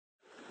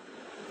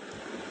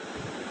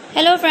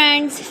Hello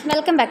friends,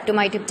 welcome back to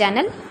my YouTube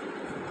channel.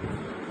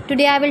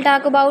 Today I will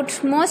talk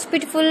about most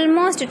beautiful,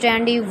 most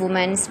trendy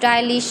women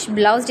stylish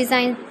blouse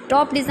design,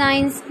 top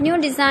designs, new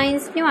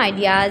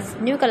ideas,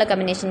 new color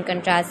combination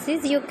contrasts.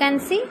 You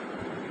can see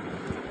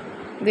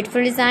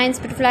beautiful designs,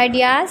 beautiful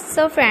ideas.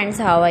 So friends,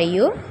 how are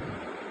you?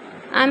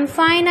 I'm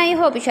fine. I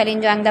hope you shall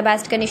enjoying the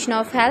best condition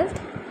of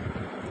health.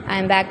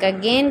 I'm back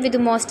again with the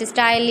most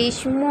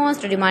stylish,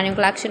 most demanding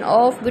collection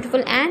of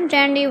beautiful and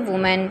trendy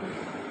women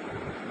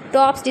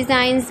tops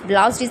designs,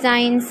 blouse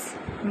designs,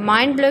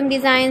 mind-blowing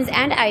designs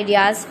and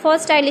ideas for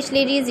stylish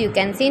ladies. You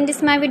can see in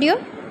this my video.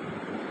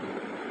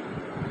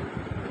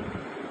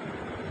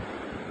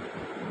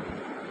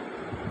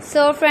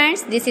 So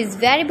friends, this is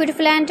very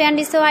beautiful and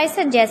trendy, so I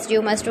suggest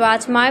you must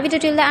watch my video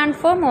till the end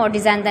for more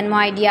designs and more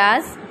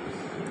ideas.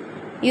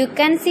 You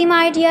can see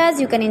my ideas,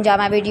 you can enjoy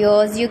my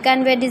videos, you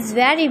can wear this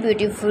very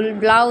beautiful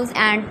blouse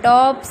and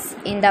tops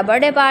in the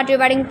birthday party,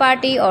 wedding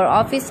party or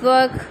office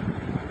work.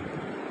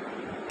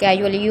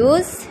 Casual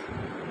use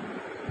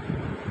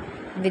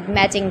with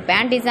matching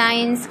pant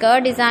designs,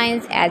 skirt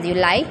designs as you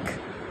like.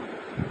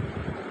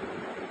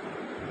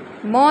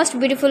 Most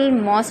beautiful,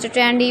 most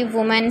trendy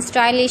women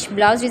stylish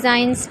blouse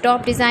designs,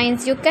 top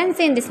designs you can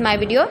see in this my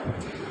video.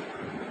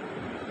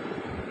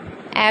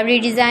 Every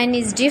design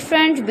is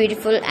different,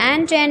 beautiful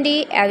and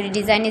trendy. Every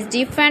design is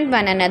different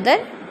one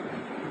another.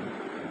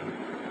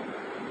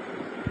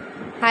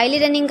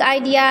 Highly running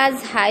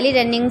ideas, highly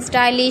running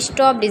stylish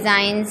top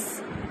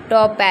designs,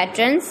 top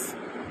patterns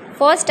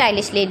for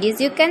stylish ladies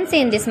you can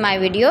see in this my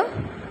video.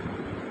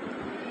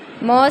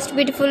 Most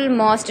beautiful,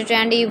 most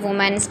trendy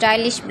women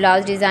stylish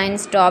blouse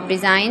designs, top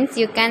designs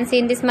you can see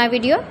in this my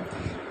video.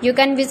 You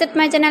can visit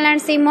my channel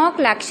and see more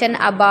collection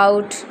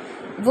about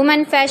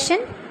women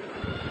fashion,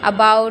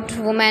 about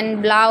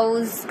women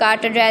blouse,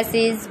 garter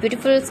dresses,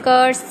 beautiful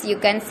skirts you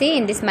can see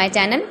in this my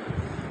channel.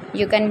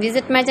 You can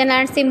visit my channel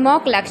and see more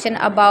collection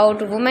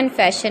about women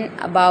fashion,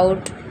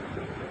 about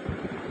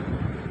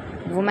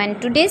women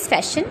today's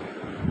fashion,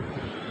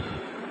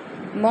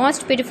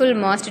 most beautiful,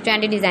 most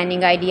trendy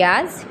designing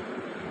ideas.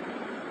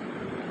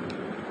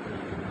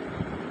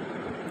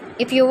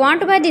 If you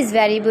want to buy these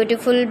very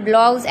beautiful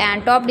blouse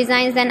and top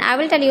designs, then I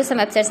will tell you some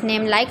websites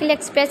name like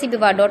AliExpress,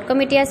 eBay.com,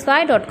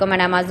 TASSEL.com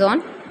and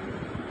Amazon.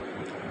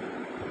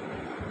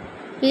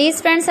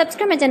 Please friends,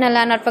 subscribe my channel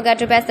and not forget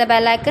to press the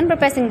bell icon. By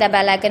pressing the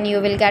bell icon you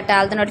will get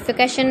all the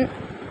notification.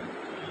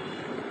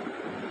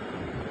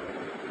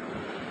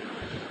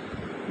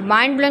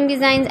 Mind-blowing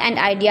designs and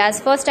ideas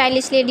for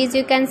stylish ladies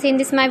you can see in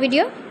this my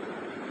video.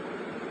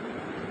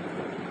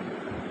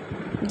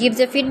 Give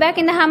the feedback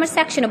in the comment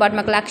section about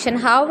my collection.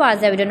 How was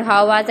the video and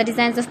how was the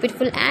designs of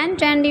beautiful and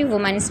trendy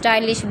women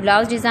stylish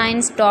blouse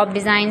designs, top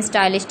designs,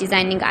 stylish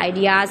designing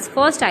ideas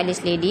for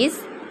stylish ladies.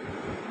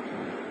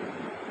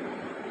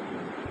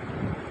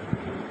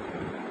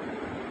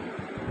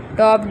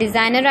 Top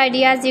designer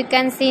ideas you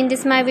can see in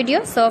this my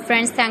video. So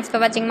friends, thanks for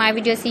watching my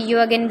video. See you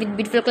again with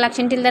beautiful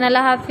collection. Till then,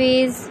 Allah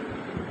Hafiz.